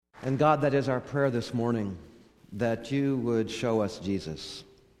And God, that is our prayer this morning, that you would show us Jesus,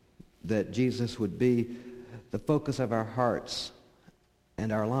 that Jesus would be the focus of our hearts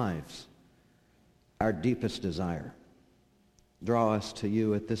and our lives, our deepest desire. Draw us to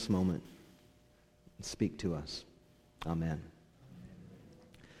you at this moment and speak to us. Amen.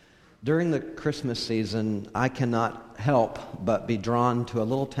 During the Christmas season, I cannot help but be drawn to a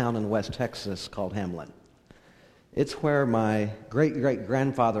little town in West Texas called Hamlin. It's where my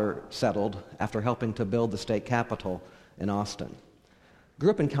great-great-grandfather settled after helping to build the state capitol in Austin.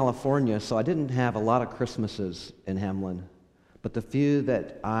 Grew up in California, so I didn't have a lot of Christmases in Hamlin, but the few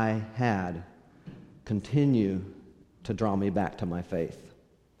that I had continue to draw me back to my faith.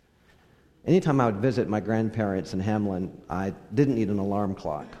 Anytime I would visit my grandparents in Hamlin, I didn't need an alarm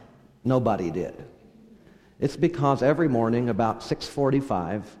clock. Nobody did. It's because every morning about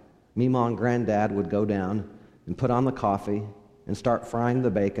 6:45, Meemaw and Granddad would go down and put on the coffee and start frying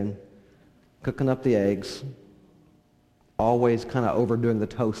the bacon, cooking up the eggs, always kind of overdoing the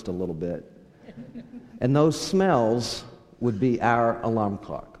toast a little bit. And those smells would be our alarm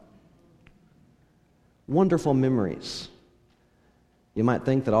clock. Wonderful memories. You might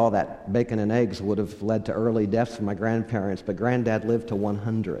think that all that bacon and eggs would have led to early deaths for my grandparents, but Granddad lived to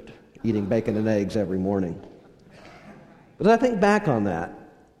 100, eating bacon and eggs every morning. But as I think back on that,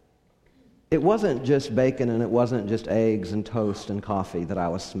 it wasn't just bacon and it wasn't just eggs and toast and coffee that I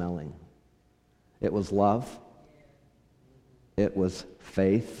was smelling. It was love. It was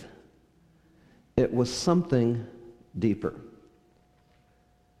faith. It was something deeper.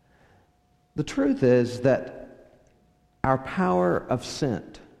 The truth is that our power of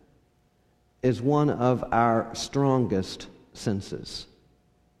scent is one of our strongest senses.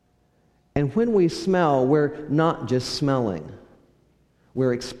 And when we smell, we're not just smelling.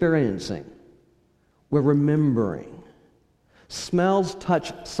 We're experiencing. We're remembering. Smells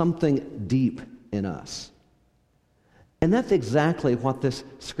touch something deep in us. And that's exactly what this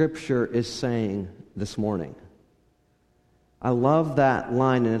scripture is saying this morning. I love that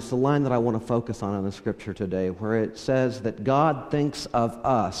line, and it's the line that I want to focus on in the scripture today, where it says that God thinks of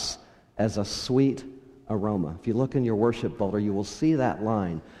us as a sweet aroma. If you look in your worship folder, you will see that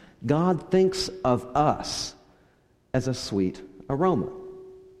line. God thinks of us as a sweet aroma.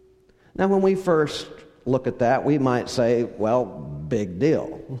 Now, when we first look at that, we might say, well, big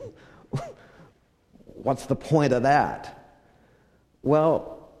deal. What's the point of that?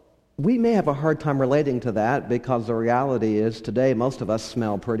 Well, we may have a hard time relating to that because the reality is today most of us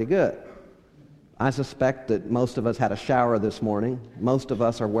smell pretty good. I suspect that most of us had a shower this morning. Most of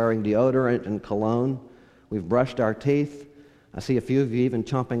us are wearing deodorant and cologne. We've brushed our teeth. I see a few of you even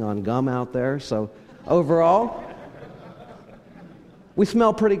chomping on gum out there. So overall, we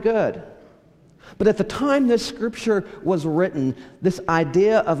smell pretty good. But at the time this scripture was written, this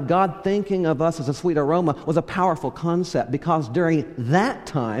idea of God thinking of us as a sweet aroma was a powerful concept because during that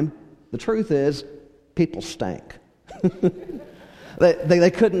time, the truth is, people stank.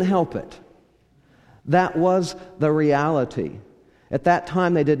 They couldn't help it. That was the reality. At that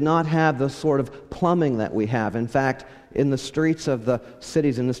time, they did not have the sort of plumbing that we have. In fact, in the streets of the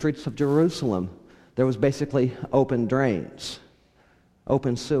cities, in the streets of Jerusalem, there was basically open drains,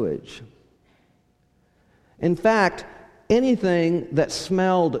 open sewage. In fact, anything that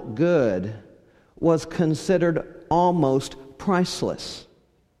smelled good was considered almost priceless.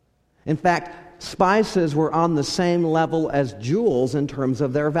 In fact, spices were on the same level as jewels in terms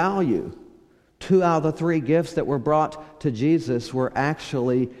of their value. 2 out of the 3 gifts that were brought to Jesus were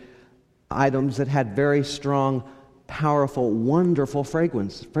actually items that had very strong, powerful, wonderful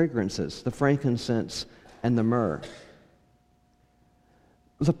fragrances, the frankincense and the myrrh. It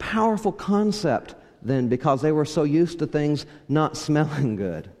was a powerful concept then because they were so used to things not smelling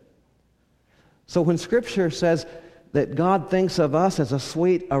good. So when Scripture says that God thinks of us as a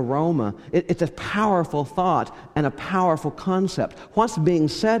sweet aroma, it's a powerful thought and a powerful concept. What's being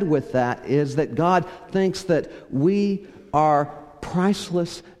said with that is that God thinks that we are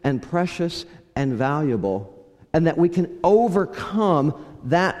priceless and precious and valuable, and that we can overcome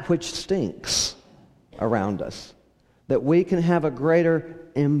that which stinks around us, that we can have a greater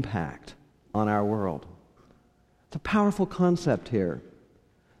impact on our world. It's a powerful concept here,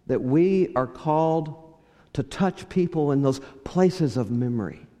 that we are called to touch people in those places of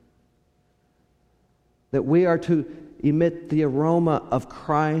memory, that we are to emit the aroma of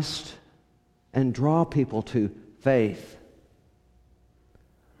Christ and draw people to faith.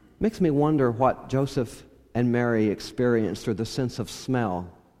 Makes me wonder what Joseph and Mary experienced through the sense of smell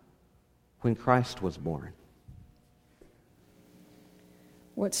when Christ was born.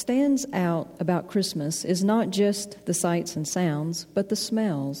 What stands out about Christmas is not just the sights and sounds, but the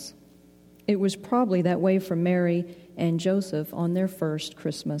smells. It was probably that way for Mary and Joseph on their first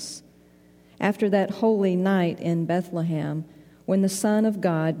Christmas. After that holy night in Bethlehem, when the Son of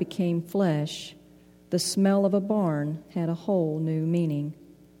God became flesh, the smell of a barn had a whole new meaning.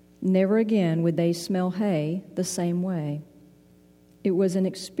 Never again would they smell hay the same way. It was an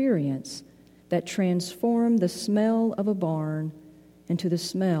experience that transformed the smell of a barn into the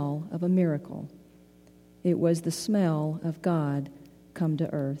smell of a miracle. It was the smell of God come to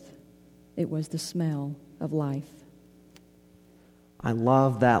earth. It was the smell of life. I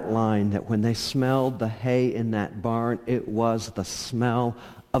love that line that when they smelled the hay in that barn, it was the smell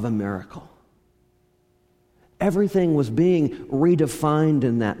of a miracle. Everything was being redefined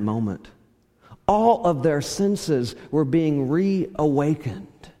in that moment. All of their senses were being reawakened.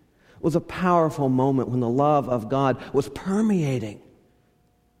 It was a powerful moment when the love of God was permeating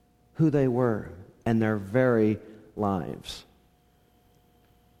who they were and their very lives.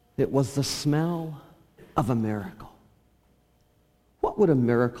 It was the smell of a miracle. What would a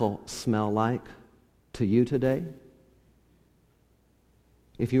miracle smell like to you today?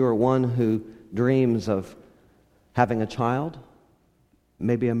 If you are one who dreams of having a child,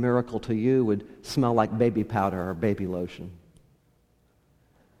 maybe a miracle to you would smell like baby powder or baby lotion.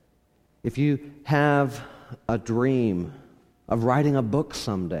 If you have a dream of writing a book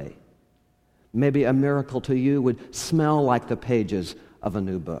someday, maybe a miracle to you would smell like the pages of a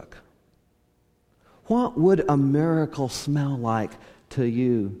new book. What would a miracle smell like to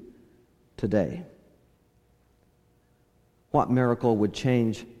you today? What miracle would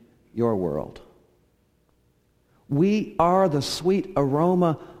change your world? We are the sweet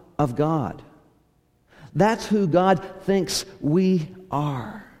aroma of God. That's who God thinks we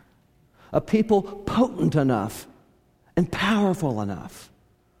are. A people potent enough and powerful enough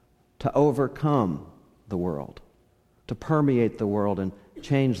to overcome the world, to permeate the world and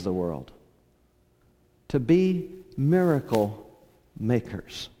change the world, to be miracle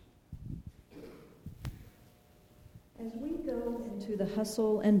makers. As we go into the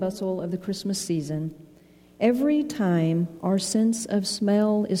hustle and bustle of the Christmas season, every time our sense of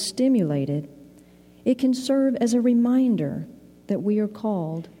smell is stimulated, it can serve as a reminder that we are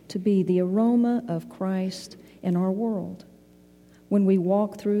called to be the aroma of Christ in our world. When we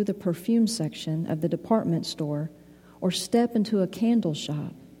walk through the perfume section of the department store or step into a candle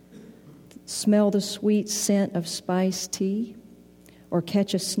shop, smell the sweet scent of spiced tea, or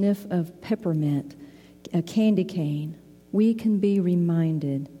catch a sniff of peppermint, a candy cane, we can be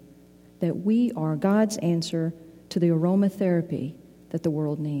reminded that we are God's answer to the aromatherapy that the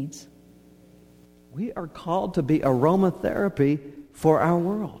world needs. We are called to be aromatherapy for our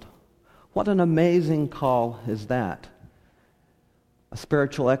world. What an amazing call is that. A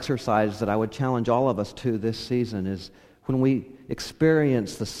spiritual exercise that I would challenge all of us to this season is when we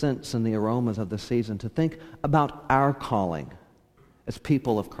experience the scents and the aromas of the season, to think about our calling as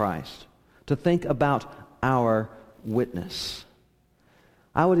people of Christ, to think about our witness.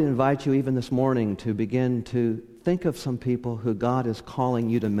 I would invite you even this morning to begin to think of some people who God is calling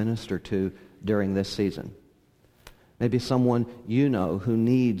you to minister to during this season. Maybe someone you know who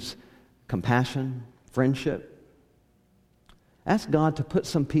needs compassion, friendship. Ask God to put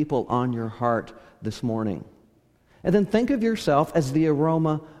some people on your heart this morning. And then think of yourself as the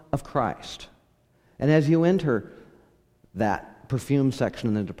aroma of Christ. And as you enter that perfume section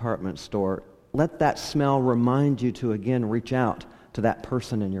in the department store, let that smell remind you to again reach out to that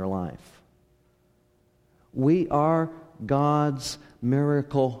person in your life. We are God's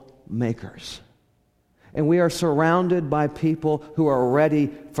miracle makers. And we are surrounded by people who are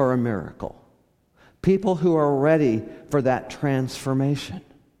ready for a miracle. People who are ready for that transformation.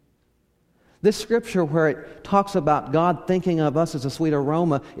 This scripture where it talks about God thinking of us as a sweet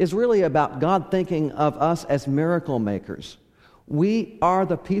aroma is really about God thinking of us as miracle makers. We are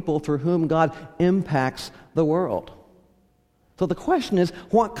the people through whom God impacts the world. So the question is,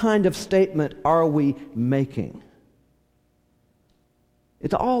 what kind of statement are we making?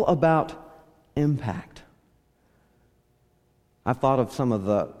 It's all about impact. I've thought of some of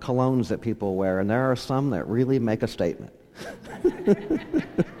the colognes that people wear, and there are some that really make a statement.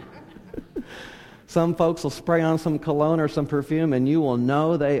 Some folks will spray on some cologne or some perfume, and you will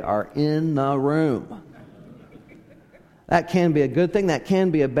know they are in the room. That can be a good thing, that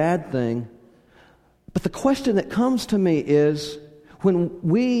can be a bad thing. But the question that comes to me is, when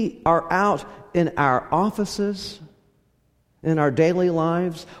we are out in our offices, in our daily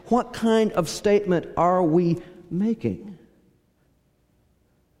lives, what kind of statement are we making?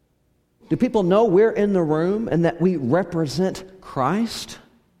 Do people know we're in the room and that we represent Christ?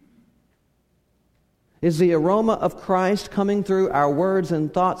 Is the aroma of Christ coming through our words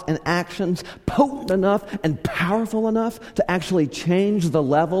and thoughts and actions potent enough and powerful enough to actually change the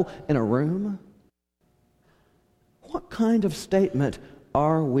level in a room? What kind of statement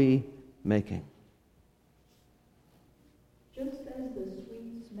are we making? Just as the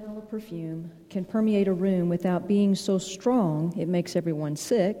sweet smell of perfume can permeate a room without being so strong it makes everyone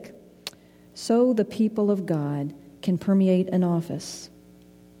sick, so the people of God can permeate an office,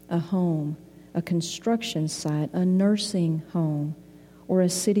 a home, a construction site, a nursing home, or a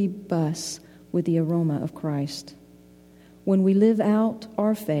city bus with the aroma of Christ. When we live out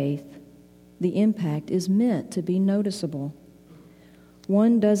our faith, the impact is meant to be noticeable.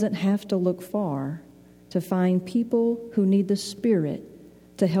 One doesn't have to look far to find people who need the Spirit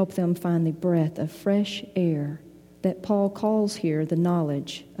to help them find the breath of fresh air that Paul calls here the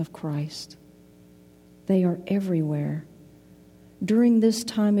knowledge of Christ. They are everywhere. During this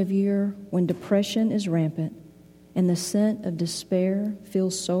time of year when depression is rampant and the scent of despair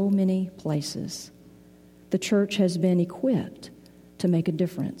fills so many places, the church has been equipped to make a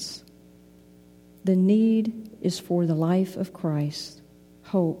difference. The need is for the life of Christ,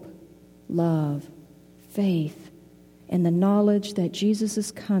 hope, love, faith, and the knowledge that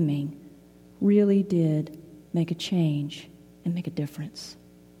Jesus' coming really did make a change and make a difference.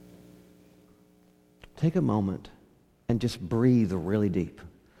 Take a moment and just breathe really deep.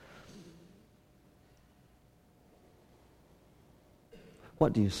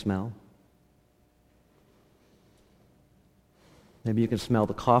 What do you smell? Maybe you can smell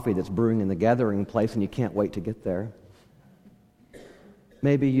the coffee that's brewing in the gathering place and you can't wait to get there.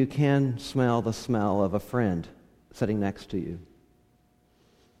 Maybe you can smell the smell of a friend sitting next to you.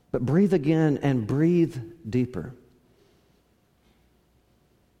 But breathe again and breathe deeper.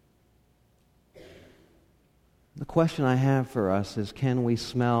 The question I have for us is, can we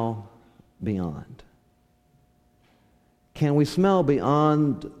smell beyond? Can we smell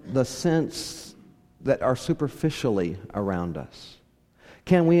beyond the scents that are superficially around us?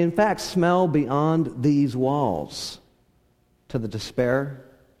 Can we in fact smell beyond these walls to the despair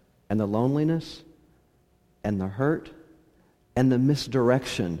and the loneliness and the hurt and the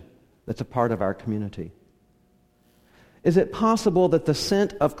misdirection that's a part of our community? Is it possible that the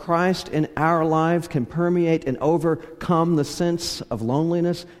scent of Christ in our lives can permeate and overcome the sense of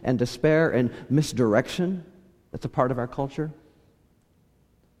loneliness and despair and misdirection that's a part of our culture?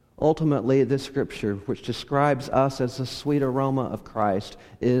 Ultimately, this scripture, which describes us as the sweet aroma of Christ,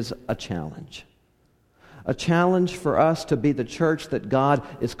 is a challenge. A challenge for us to be the church that God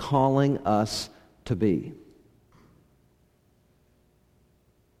is calling us to be.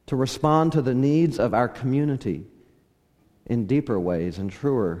 To respond to the needs of our community in deeper ways and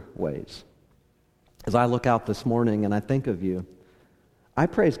truer ways. As I look out this morning and I think of you, I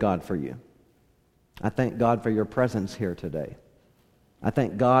praise God for you. I thank God for your presence here today. I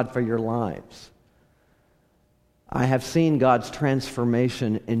thank God for your lives. I have seen God's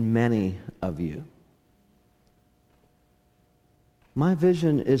transformation in many of you. My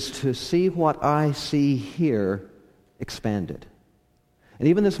vision is to see what I see here expanded. And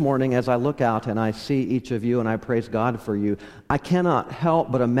even this morning, as I look out and I see each of you and I praise God for you, I cannot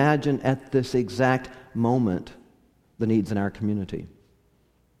help but imagine at this exact moment the needs in our community.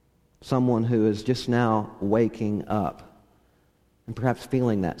 Someone who is just now waking up and perhaps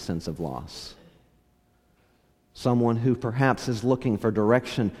feeling that sense of loss. Someone who perhaps is looking for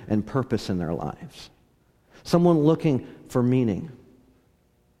direction and purpose in their lives. Someone looking for meaning.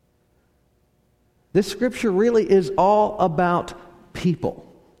 This scripture really is all about people.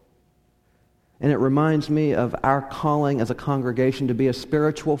 And it reminds me of our calling as a congregation to be a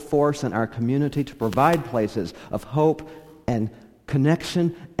spiritual force in our community, to provide places of hope and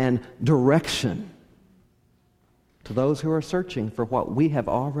connection and direction to those who are searching for what we have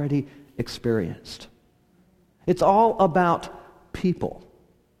already experienced. It's all about people.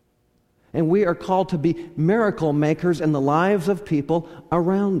 And we are called to be miracle makers in the lives of people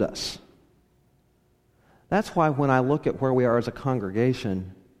around us. That's why when I look at where we are as a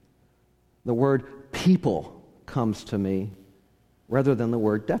congregation, the word people comes to me rather than the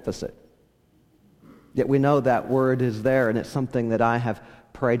word deficit. Yet we know that word is there, and it's something that I have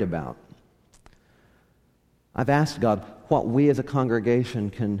prayed about. I've asked God what we as a congregation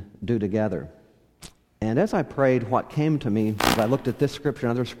can do together. And as I prayed, what came to me as I looked at this scripture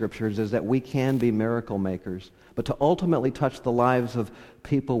and other scriptures is that we can be miracle makers. But to ultimately touch the lives of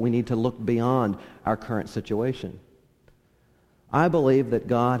people, we need to look beyond our current situation. I believe that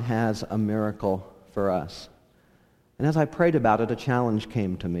God has a miracle for us. And as I prayed about it, a challenge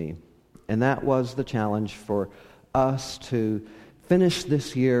came to me. And that was the challenge for us to finish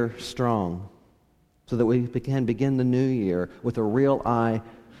this year strong so that we can begin the new year with a real eye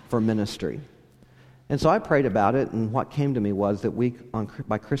for ministry. And so I prayed about it, and what came to me was that we,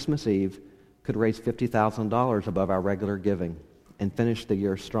 by Christmas Eve, could raise $50,000 above our regular giving and finish the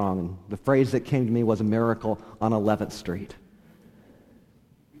year strong. And the phrase that came to me was a miracle on 11th Street.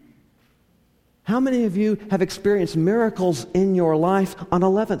 How many of you have experienced miracles in your life on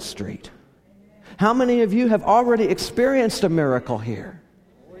 11th Street? How many of you have already experienced a miracle here?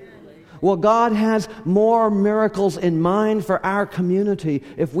 Well, God has more miracles in mind for our community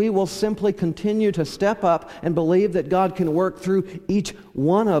if we will simply continue to step up and believe that God can work through each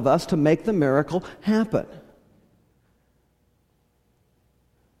one of us to make the miracle happen.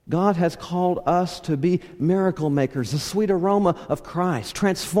 God has called us to be miracle makers, the sweet aroma of Christ,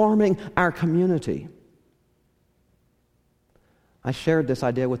 transforming our community. I shared this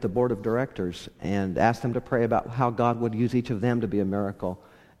idea with the board of directors and asked them to pray about how God would use each of them to be a miracle.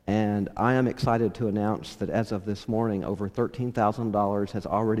 And I am excited to announce that as of this morning, over $13,000 has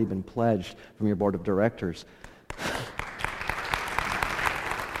already been pledged from your board of directors.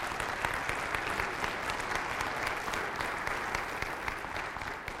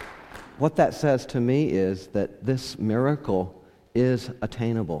 What that says to me is that this miracle is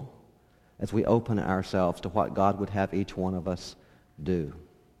attainable as we open ourselves to what God would have each one of us do.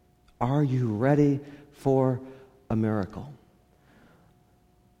 Are you ready for a miracle?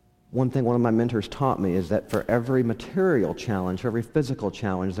 One thing one of my mentors taught me is that for every material challenge, for every physical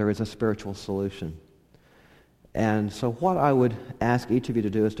challenge, there is a spiritual solution. And so what I would ask each of you to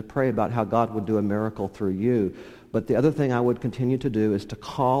do is to pray about how God would do a miracle through you. But the other thing I would continue to do is to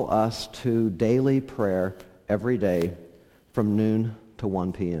call us to daily prayer every day from noon to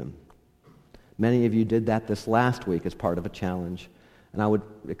 1 p.m. Many of you did that this last week as part of a challenge, and I would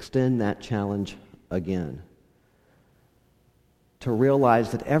extend that challenge again. To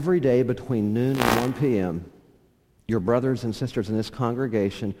realize that every day between noon and 1 p.m., your brothers and sisters in this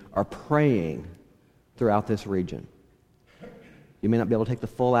congregation are praying throughout this region. You may not be able to take the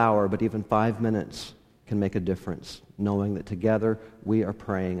full hour, but even 5 minutes can make a difference, knowing that together we are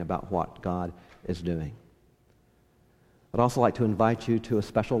praying about what God is doing. I'd also like to invite you to a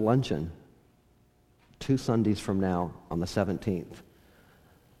special luncheon 2 Sundays from now on the 17th.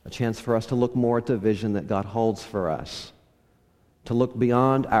 A chance for us to look more at the vision that God holds for us, to look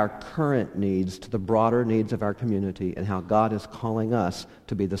beyond our current needs to the broader needs of our community and how God is calling us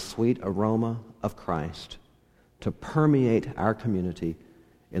to be the sweet aroma of Christ, to permeate our community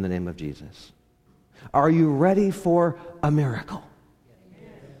in the name of Jesus. Are you ready for a miracle? Yes.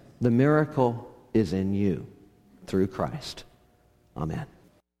 The miracle is in you through Christ. Amen.